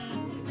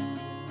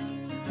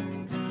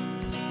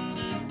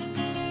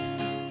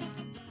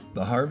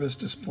The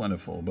harvest is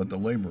plentiful, but the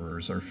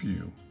laborers are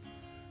few.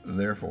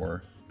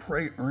 Therefore,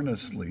 pray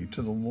earnestly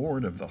to the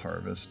Lord of the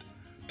harvest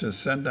to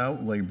send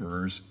out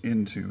laborers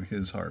into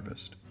his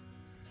harvest.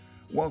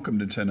 Welcome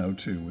to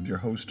 1002 with your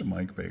host,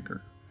 Mike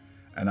Baker,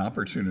 an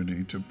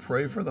opportunity to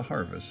pray for the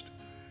harvest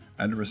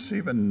and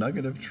receive a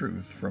nugget of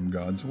truth from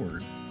God's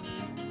Word.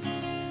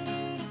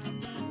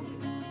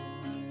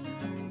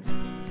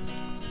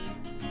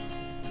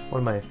 One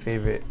of my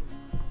favorite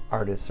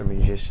artists or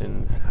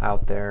musicians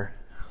out there,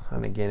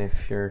 and again,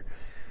 if you're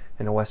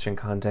in a Western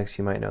context,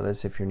 you might know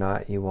this. If you're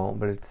not, you won't.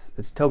 But it's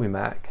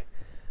TobyMac.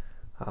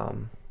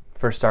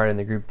 First started in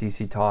the group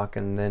DC Talk,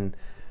 and then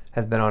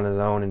has been on his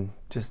own. And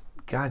just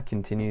God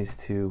continues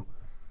to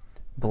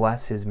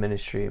bless his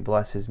ministry,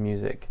 bless his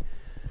music.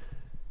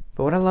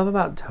 But what I love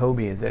about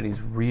Toby is that he's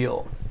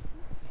real.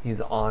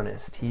 He's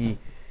honest. He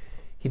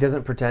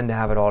doesn't pretend to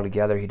have it all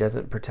together. He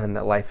doesn't pretend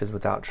that life is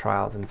without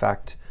trials. In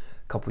fact,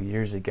 a couple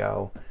years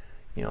ago,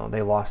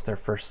 they lost their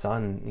first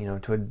son,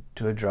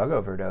 to a drug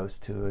overdose,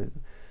 to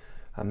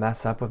a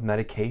mess up with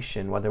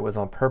medication. Whether it was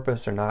on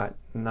purpose or not,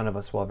 none of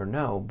us will ever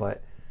know.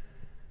 But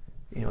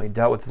he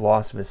dealt with the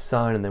loss of his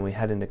son, and then we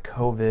head into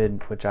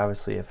COVID, which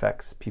obviously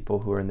affects people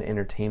who are in the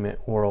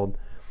entertainment world.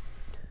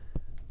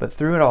 But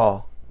through it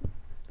all,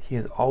 he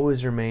has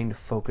always remained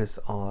focused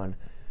on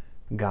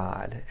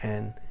God.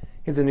 And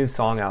he has a new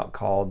song out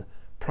called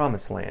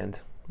Promised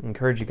Land. I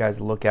encourage you guys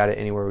to look at it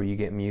anywhere where you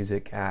get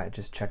music at.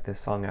 Just check this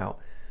song out.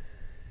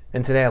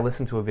 And today I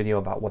listened to a video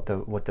about what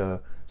the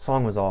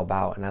song was all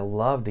about, and I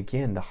loved,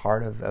 again, the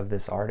heart of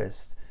this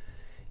artist.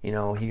 He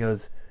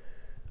goes,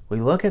 we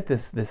look at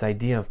this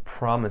idea of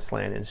promised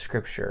land in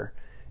Scripture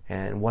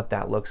and what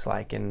that looks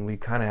like, and we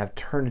kind of have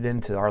turned it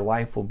into our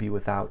life will be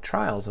without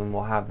trials, and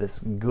we'll have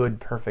this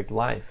good, perfect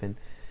life.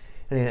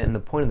 And the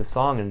point of the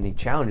song, and he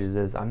challenges,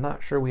 is I'm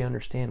not sure we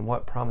understand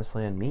what promised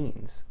land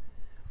means.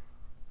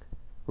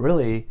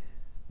 Really,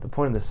 the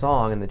point of the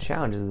song and the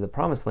challenge is that the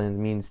promised land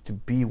means to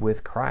be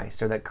with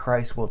Christ, or that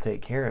Christ will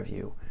take care of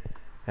you,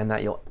 and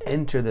that you'll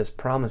enter this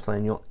promised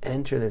land, you'll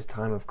enter this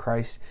time of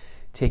Christ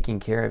taking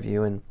care of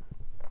you. And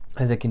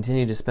as I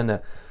continue to spend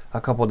a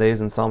couple days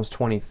in Psalms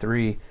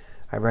 23,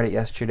 I read it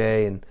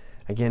yesterday and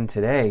again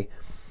today,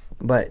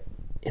 but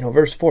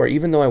verse 4,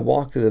 even though I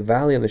walk through the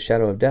valley of the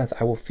shadow of death,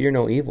 I will fear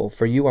no evil,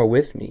 for you are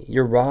with me.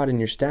 Your rod and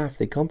your staff,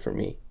 they comfort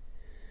me.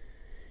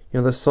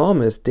 The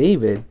psalmist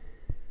David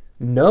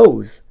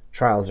knows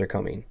trials are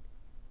coming.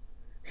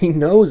 He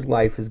knows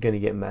life is going to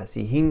get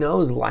messy. He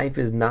knows life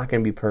is not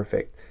going to be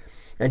perfect.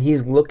 And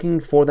he's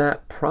looking for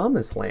that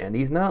promised land.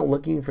 He's not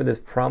looking for this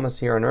promise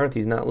here on earth.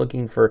 He's not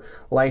looking for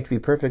life to be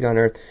perfect on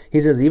earth.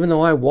 He says, even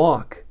though I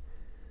walk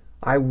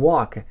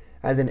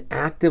as in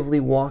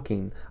actively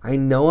walking, I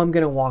know I'm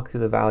going to walk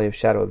through the valley of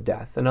shadow of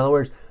death. In other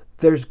words,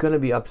 there's going to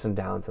be ups and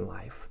downs in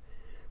life.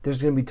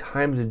 There's going to be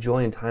times of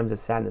joy and times of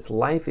sadness.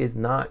 Life is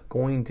not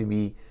going to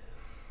be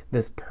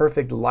this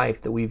perfect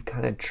life that we've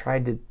kind of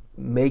tried to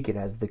make it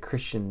as the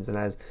Christians and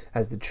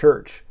as the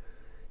church.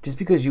 Just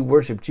because you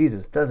worship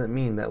Jesus doesn't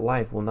mean that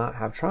life will not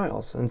have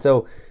trials. And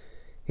so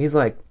he's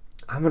like,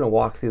 I'm going to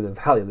walk through the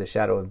valley of the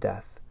shadow of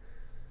death,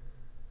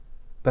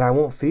 but I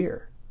won't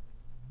fear.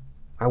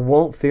 I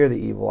won't fear the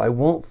evil. I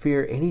won't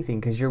fear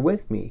anything because you're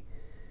with me,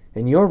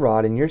 and your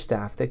rod and your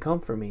staff, they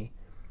comfort me.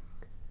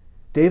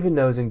 David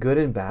knows in good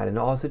and bad, in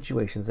all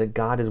situations, that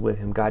God is with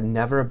him. God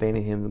never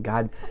abandoned him.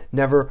 God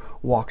never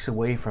walks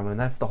away from him.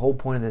 That's the whole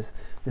point of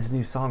this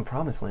new song,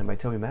 Promised Land by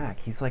TobyMac.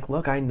 He's like,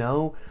 look, I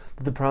know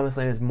that the Promised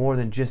Land is more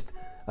than just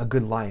a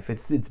good life.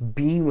 It's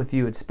being with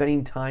you. It's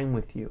spending time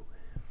with you.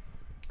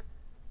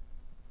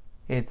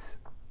 It's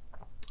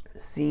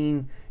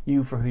seeing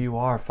you for who you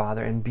are,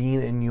 Father, and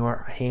being in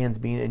your hands,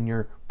 being in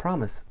your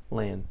promised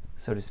land,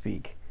 so to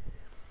speak.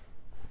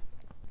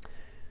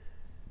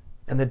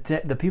 And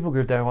the people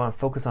group that I want to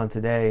focus on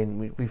today,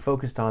 and we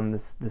focused on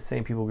the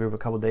same people group a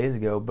couple days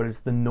ago, but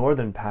it's the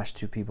northern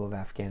Pashto people of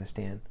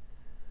Afghanistan,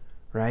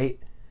 right?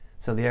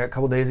 So a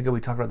couple days ago we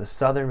talked about the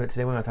southern, but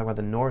today we're going to talk about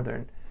the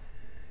northern.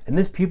 And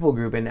this people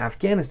group in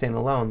Afghanistan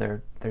alone,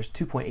 there's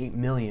 2.8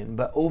 million,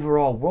 but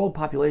overall world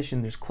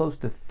population, there's close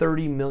to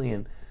 30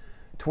 million,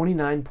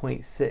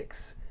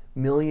 29.6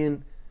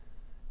 million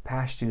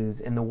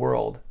Pashtuns in the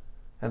world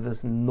of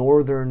this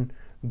northern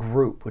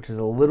group, which is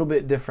a little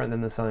bit different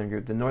than the southern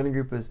group. The northern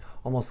group is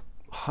almost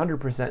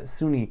 100%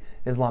 Sunni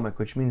Islamic,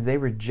 which means they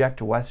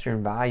reject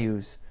Western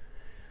values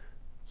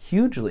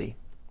hugely,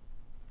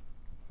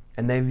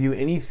 and they view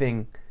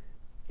anything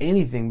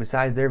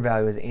besides their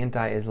value as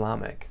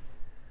anti-Islamic.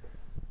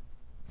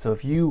 So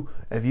if you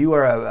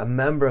are a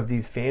member of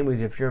these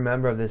families, if you're a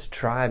member of this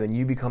tribe and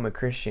you become a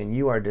Christian,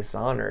 you are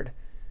dishonored,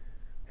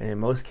 and in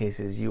most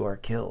cases you are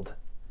killed.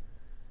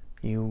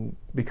 You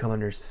become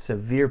under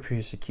severe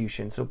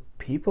persecution. So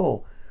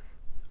people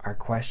are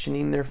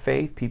questioning their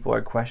faith. People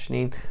are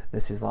questioning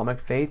this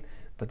Islamic faith,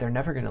 but they're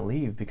never going to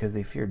leave because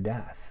they fear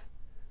death,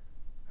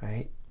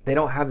 right? They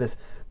don't have this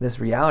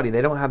reality.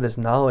 They don't have this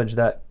knowledge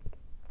that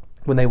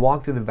when they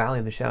walk through the valley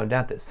of the shadow of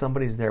death, that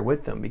somebody's there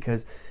with them,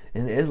 because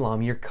in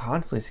Islam, you're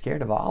constantly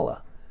scared of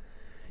Allah.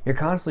 You're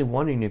constantly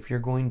wondering if you're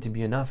going to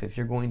be enough, if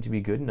you're going to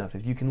be good enough,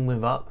 if you can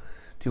live up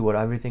to what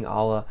everything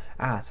Allah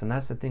asks. And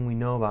that's the thing we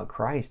know about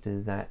Christ,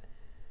 is that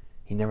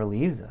He never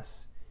leaves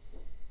us.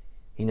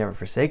 He never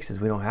forsakes us.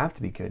 We don't have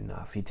to be good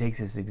enough. He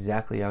takes us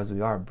exactly as we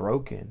are,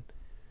 broken,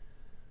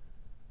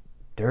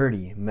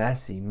 dirty,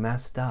 messy,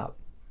 messed up.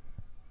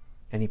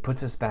 And He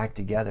puts us back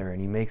together,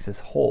 and He makes us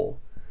whole.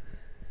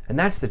 And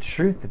that's the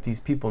truth that these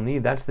people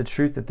need. That's the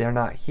truth that they're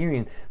not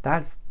hearing.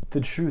 That's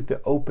the truth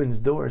that opens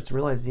doors to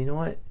realize, you know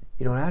what?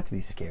 You don't have to be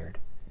scared.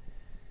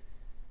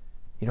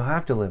 You don't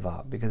have to live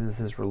up, because it's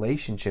this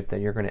relationship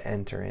that you're going to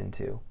enter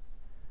into.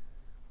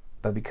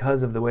 But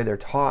because of the way they're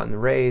taught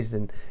and raised,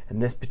 and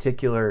this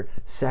particular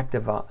sect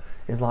of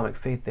Islamic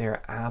faith, they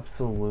are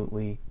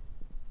absolutely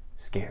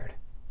scared.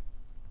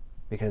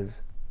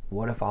 Because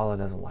what if Allah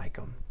doesn't like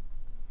them?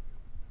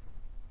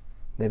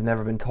 They've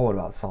never been told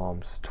about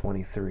Psalms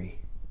 23.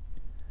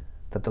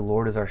 That the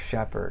Lord is our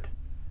shepherd.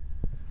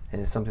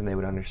 And it's something they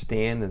would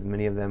understand, as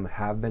many of them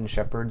have been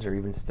shepherds or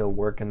even still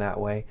work in that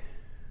way.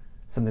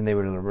 Something they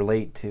would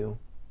relate to.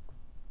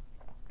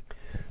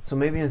 So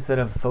maybe instead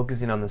of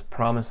focusing on this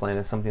promised land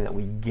as something that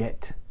we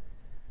get,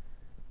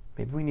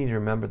 maybe we need to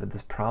remember that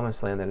this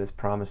promised land that is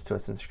promised to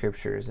us in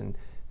scriptures, and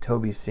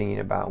Toby's singing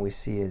about, we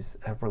see is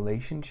a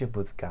relationship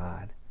with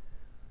God.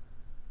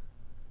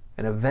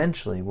 And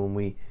eventually, when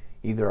we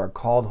either are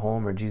called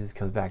home or Jesus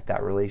comes back,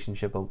 that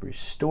relationship will be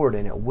restored,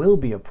 and it will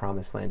be a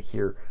promised land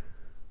here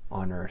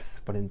on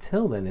earth. But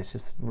until then, it's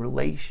just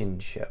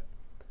relationship.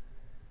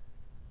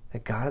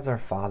 That God is our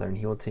Father, and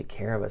He will take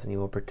care of us, and He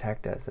will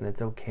protect us, and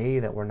it's okay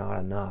that we're not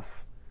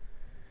enough.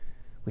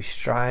 We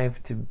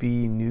strive to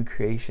be new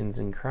creations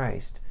in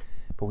Christ,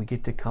 but we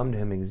get to come to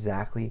Him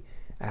exactly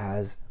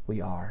as we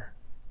are.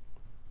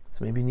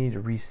 So maybe you need to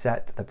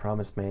reset to the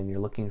promised man you're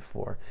looking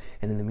for.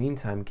 And in the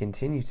meantime,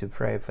 continue to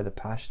pray for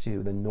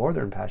the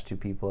northern Pashto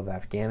people of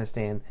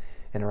Afghanistan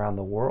and around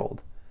the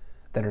world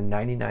that are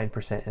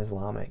 99%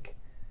 Islamic,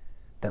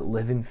 that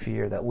live in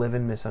fear, that live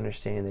in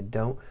misunderstanding, that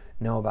don't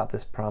know about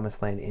this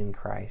promised land in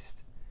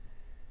Christ.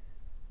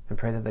 And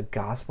pray that the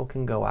gospel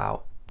can go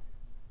out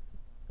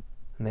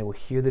and they will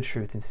hear the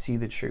truth and see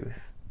the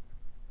truth.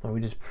 Lord,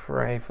 we just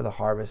pray for the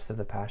harvest of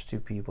the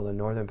Pashto people, the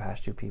northern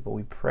Pashto people.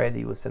 We pray that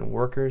you will send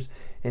workers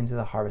into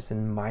the harvest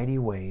in mighty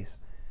ways.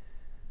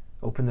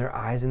 Open their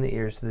eyes and the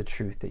ears to the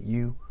truth that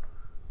you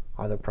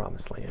are the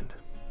promised land.